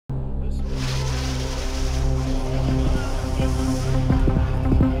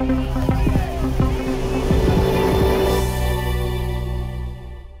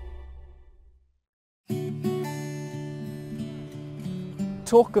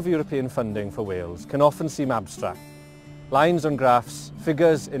talk of European funding for Wales can often seem abstract. Lines on graphs,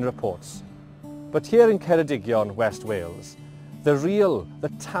 figures in reports. But here in Ceredigion, West Wales,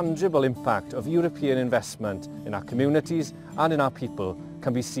 the tangible impact of European investment in our communities and in our people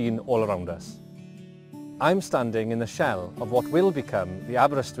can be seen all around us. I'm standing in the shell of what will become the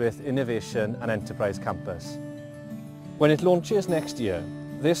Aberystwyth Innovation and Enterprise Campus. When it launches next year,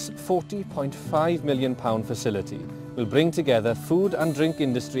 this £40.5 million facility will bring together food and drink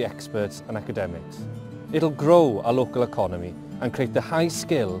industry experts and academics. It'll grow our local economy and create the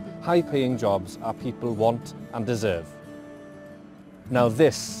high-skill, high-paying jobs our people want and deserve. Now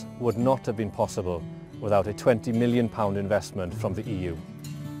this would not have been possible without a £20 million investment from the EU.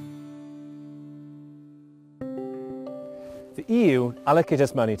 The EU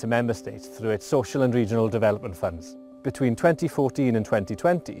allocates money to member states through its social and regional development funds. Between 2014 and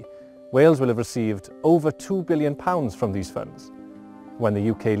 2020, Wales will have received over £2 billion from these funds. When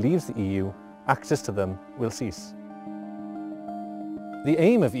the UK leaves the EU, access to them will cease. The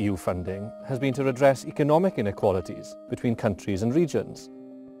aim of EU funding has been to redress economic inequalities between countries and regions.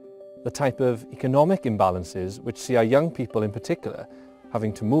 The type of economic imbalances which see our young people in particular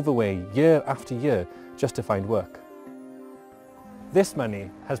having to move away year after year just to find work. This money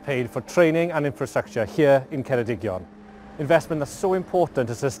has paid for training and infrastructure here in Ceredigion, investment that's so important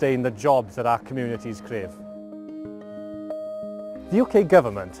to sustain the jobs that our communities crave. The UK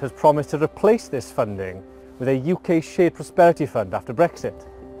government has promised to replace this funding with a UK Shared Prosperity Fund after Brexit.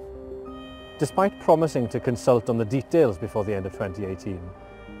 Despite promising to consult on the details before the end of 2018,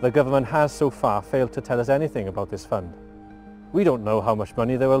 the government has so far failed to tell us anything about this fund. We don't know how much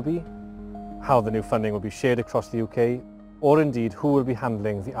money there will be, how the new funding will be shared across the UK, or indeed who will be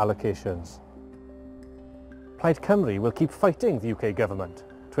handling the allocations. Plaid Cymru will keep fighting the UK government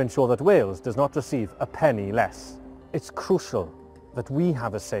to ensure that Wales does not receive a penny less. It's crucial that we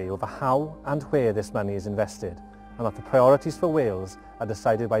have a say over how and where this money is invested, and that the priorities for Wales are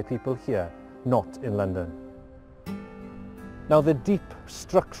decided by people here, not in London. Now, the deep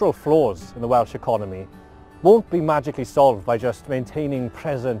structural flaws in the Welsh economy won't be magically solved by just maintaining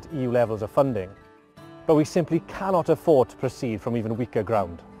present EU levels of funding, but we simply cannot afford to proceed from even weaker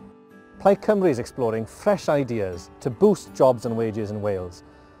ground. Plaid Cymru is exploring fresh ideas to boost jobs and wages in Wales,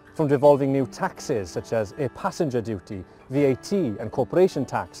 from devolving new taxes such as air passenger duty, VAT and corporation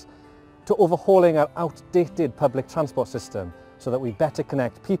tax, to overhauling our outdated public transport system so that we better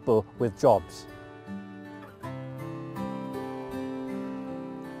connect people with jobs.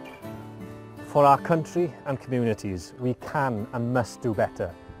 For our country and communities, we can and must do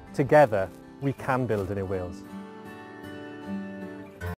better. Together, we can build a new Wales.